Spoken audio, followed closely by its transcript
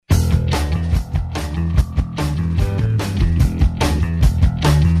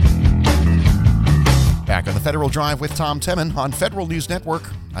Federal Drive with Tom Temin on Federal News Network.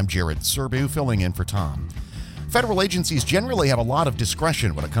 I'm Jared Serbu, filling in for Tom. Federal agencies generally have a lot of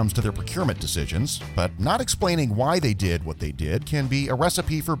discretion when it comes to their procurement decisions, but not explaining why they did what they did can be a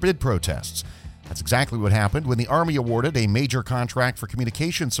recipe for bid protests. That's exactly what happened when the Army awarded a major contract for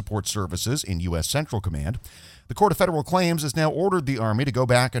communication support services in U.S. Central Command. The Court of Federal Claims has now ordered the Army to go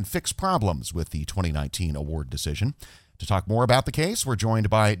back and fix problems with the 2019 award decision. To talk more about the case, we're joined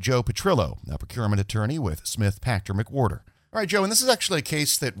by Joe Petrillo, a procurement attorney with Smith Pachter McWhorter. All right, Joe, and this is actually a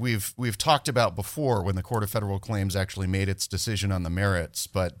case that we've talked about before when the Court of Federal Claims actually made its decision on the merits,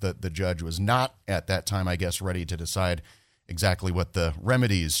 but the judge was not at that time, I guess, ready to decide exactly what the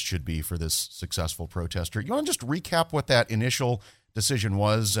remedies should be for this successful protester. You want to just recap what that initial decision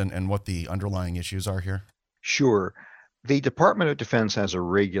was and what the underlying issues are here? Sure. The Department of Defense has a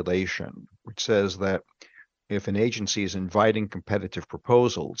regulation which says that if an agency is inviting competitive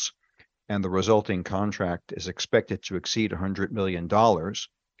proposals and the resulting contract is expected to exceed $100 million,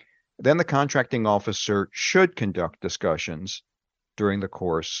 then the contracting officer should conduct discussions during the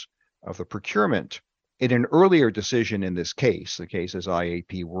course of the procurement. In an earlier decision in this case, the case is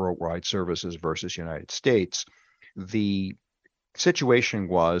IAP Worldwide Services versus United States, the situation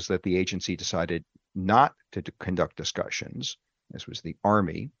was that the agency decided not to conduct discussions. This was the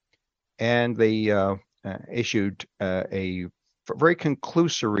Army, and they issued a very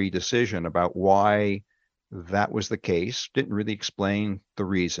conclusory decision about why that was the case, didn't really explain the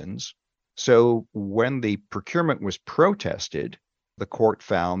reasons. So when the procurement was protested, the court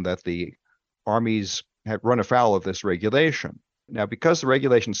found that the Army's had run afoul of this regulation. Now, because the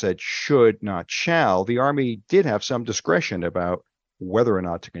regulation said should, not shall, the Army did have some discretion about whether or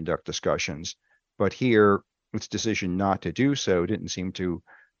not to conduct discussions. But here, its decision not to do so didn't seem to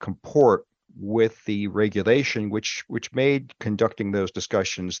comport with the regulation, which made conducting those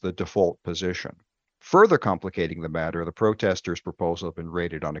discussions the default position. Further complicating the matter, the protesters' proposal had been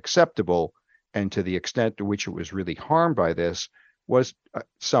rated unacceptable, and to the extent to which it was really harmed by this was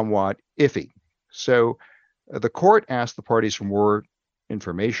somewhat iffy. So the court asked the parties for more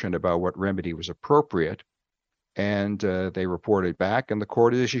information about what remedy was appropriate, and they reported back, and the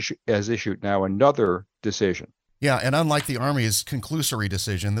court has issued now another decision. Yeah, and unlike the Army's conclusory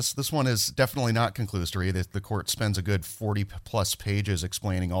decision, this one is definitely not conclusory. The court spends a good 40-plus pages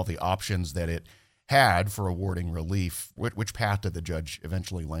explaining all the options that it had for awarding relief. Which path did the judge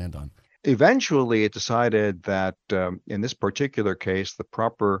eventually land on? Eventually, it decided that in this particular case, the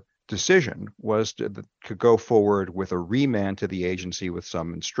proper decision was to go forward with a remand to the agency with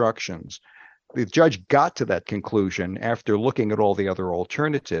some instructions. The judge got to that conclusion after looking at all the other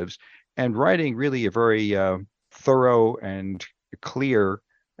alternatives and writing really a very thorough and clear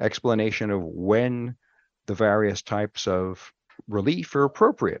explanation of when the various types of relief are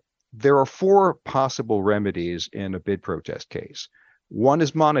appropriate. There are four possible remedies in a bid protest case. One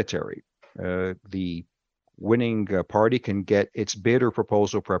is monetary. The winning party can get its bid or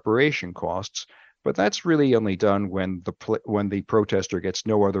proposal preparation costs, but that's really only done when the protester gets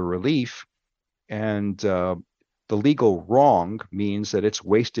no other relief, and the legal wrong means that it's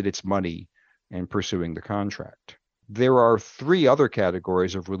wasted its money in pursuing the contract. There are three other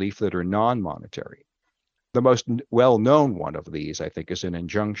categories of relief that are non-monetary. The most well-known one of these, I think, is an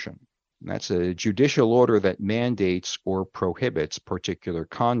injunction. And that's a judicial order that mandates or prohibits particular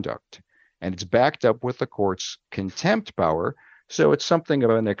conduct. And it's backed up with the court's contempt power, so it's something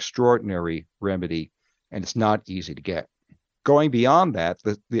of an extraordinary remedy, and it's not easy to get. Going beyond that,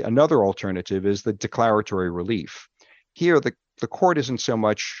 another alternative is the declaratory relief. Here, the court isn't so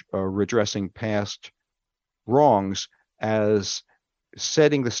much redressing past wrongs as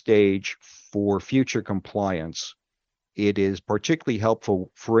setting the stage for future compliance. It is particularly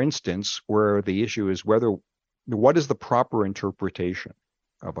helpful, for instance, where the issue is what is the proper interpretation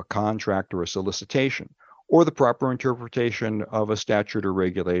of a contract or a solicitation, or the proper interpretation of a statute or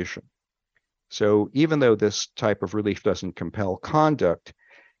regulation. So even though this type of relief doesn't compel conduct,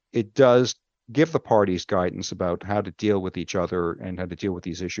 it does give the parties guidance about how to deal with each other and how to deal with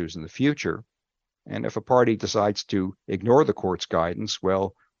these issues in the future. And if a party decides to ignore the court's guidance,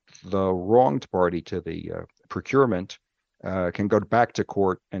 well, the wronged party to the procurement can go back to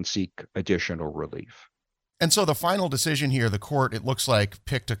court and seek additional relief. And so the final decision here, the court, it looks like,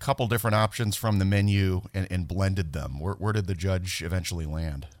 picked a couple different options from the menu and blended them. Where did the judge eventually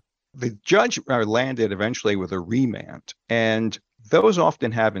land? The judge landed eventually with a remand, and those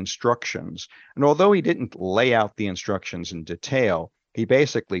often have instructions. And although he didn't lay out the instructions in detail, he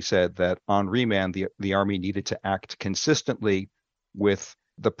basically said that on remand, the Army needed to act consistently with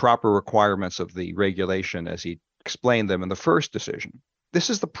the proper requirements of the regulation as he explained them in the first decision. This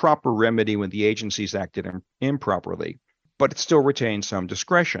is the proper remedy when the agencies acted improperly, but it still retains some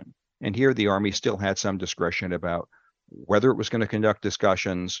discretion. And here the Army still had some discretion about whether it was going to conduct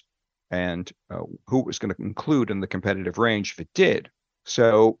discussions and who it was going to include in the competitive range if it did.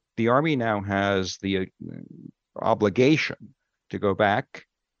 So the Army now has the obligation to go back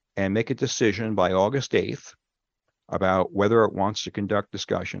and make a decision by August 8th about whether it wants to conduct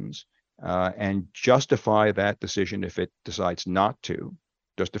discussions and justify that decision if it decides not to,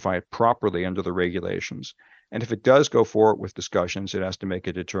 justify it properly under the regulations. And if it does go forward with discussions, it has to make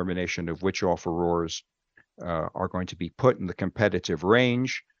a determination of which offerors are going to be put in the competitive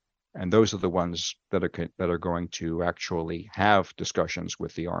range. And those are the ones that are going to actually have discussions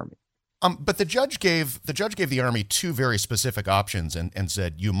with the Army. But the judge gave the Army two very specific options and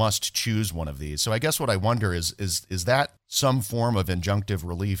said you must choose one of these. So I guess what I wonder is that some form of injunctive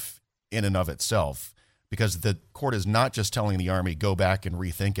relief in and of itself? Because the court is not just telling the Army go back and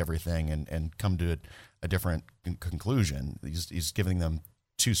rethink everything and come to a different conclusion. He's giving them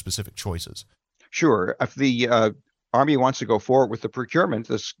two specific choices. Sure. If the Army wants to go forward with the procurement,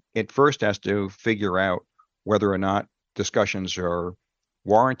 it first has to figure out whether or not discussions are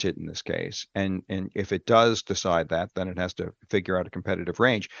warranted in this case. And if it does decide that, then it has to figure out a competitive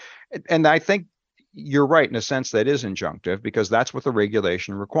range. And I think you're right in a sense that is injunctive because that's what the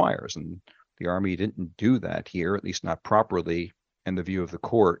regulation requires. And the Army didn't do that here, at least not properly in the view of the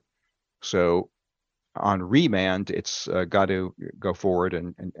court. So on remand, it's got to go forward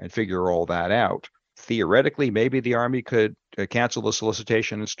and figure all that out. Theoretically, maybe the Army could cancel the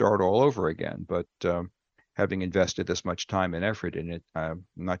solicitation and start all over again. But having invested this much time and effort in it, I'm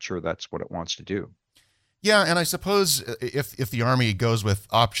not sure that's what it wants to do. Yeah, and I suppose if the Army goes with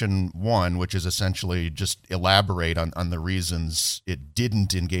option one, which is essentially just elaborate on the reasons it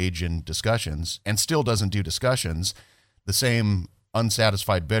didn't engage in discussions and still doesn't do discussions, the same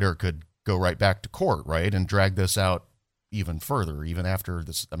unsatisfied bidder could go right back to court, right, and drag this out even further, even after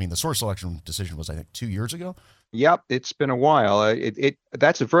this. I mean, the source selection decision was, I think, 2 years ago. Yep, it's been a while.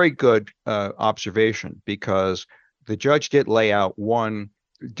 That's a very good observation because the judge did lay out one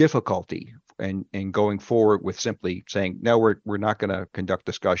difficulty in going forward with simply saying, no, we're not going to conduct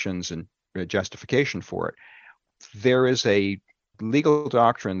discussions and justification for it. There is a legal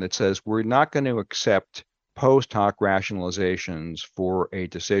doctrine that says we're not going to accept post hoc rationalizations for a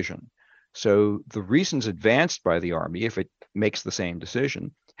decision. So the reasons advanced by the Army, if it makes the same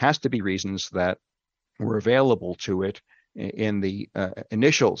decision, has to be reasons that were available to it in the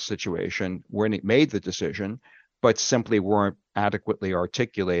initial situation when it made the decision, but simply weren't adequately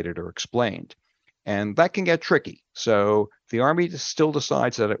articulated or explained. And that can get tricky. So the Army still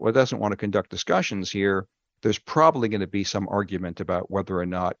decides that it doesn't want to conduct discussions here. There's probably going to be some argument about whether or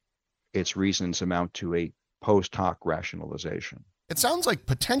not its reasons amount to a post hoc rationalization. It sounds like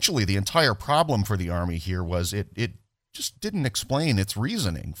potentially the entire problem for the Army here was it just didn't explain its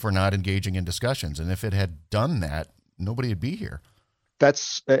reasoning for not engaging in discussions. And if it had done that, nobody would be here.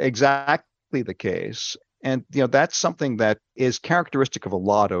 That's exactly the case. And that's something that is characteristic of a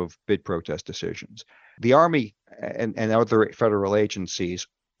lot of bid protest decisions. The Army and other federal agencies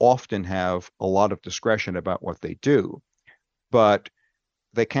often have a lot of discretion about what they do, but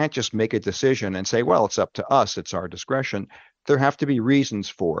they can't just make a decision and say, well, it's up to us, it's our discretion. There have to be reasons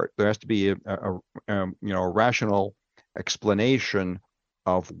for it. There has to be a rational explanation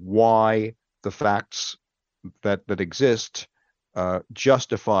of why the facts that exist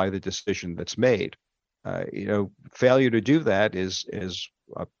justify the decision that's made. Failure to do that is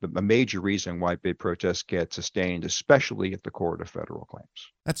a major reason why bid protests get sustained, especially at the Court of Federal Claims.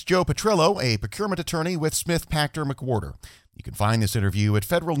 That's Joe Petrillo, a procurement attorney with Smith Pachter McWhorter. You can find this interview at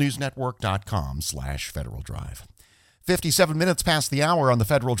federalnewsnetwork.com/Federal Drive. 57 minutes past the hour on the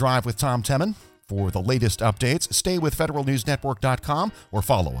Federal Drive with Tom Temin. For the latest updates, stay with federalnewsnetwork.com or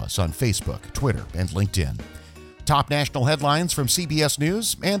follow us on Facebook, Twitter, and LinkedIn. Top national headlines from CBS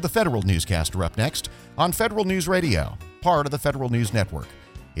News and the Federal Newscaster up next on Federal News Radio, part of the Federal News Network.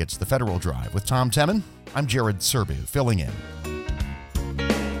 It's the Federal Drive with Tom Temin. I'm Jared Serbu, filling in.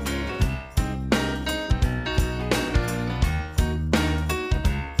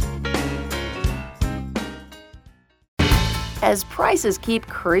 As prices keep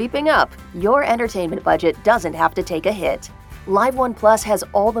creeping up, your entertainment budget doesn't have to take a hit. Live One Plus has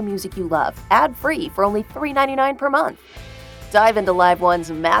all the music you love, ad-free for only $3.99 per month. Dive into Live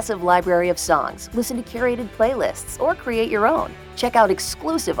One's massive library of songs, listen to curated playlists, or create your own. Check out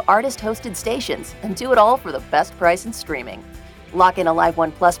exclusive artist-hosted stations, and do it all for the best price in streaming. Lock in a Live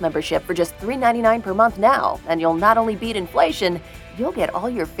One Plus membership for just $3.99 per month now, and you'll not only beat inflation, you'll get all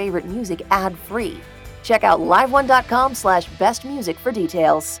your favorite music ad-free. Check Check out liveone.com/bestmusic for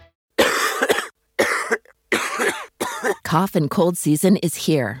details. Cough and cold season is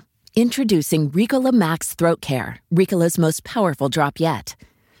here. Introducing Ricola Max Throat Care, Ricola's most powerful drop yet.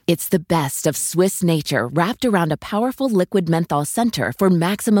 It's the best of Swiss nature wrapped around a powerful liquid menthol center for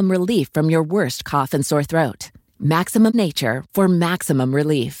maximum relief from your worst cough and sore throat. Maximum nature for maximum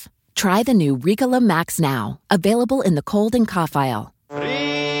relief. Try the new Ricola Max now, available in the cold and cough aisle.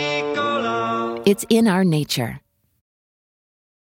 Ricola. It's in our nature.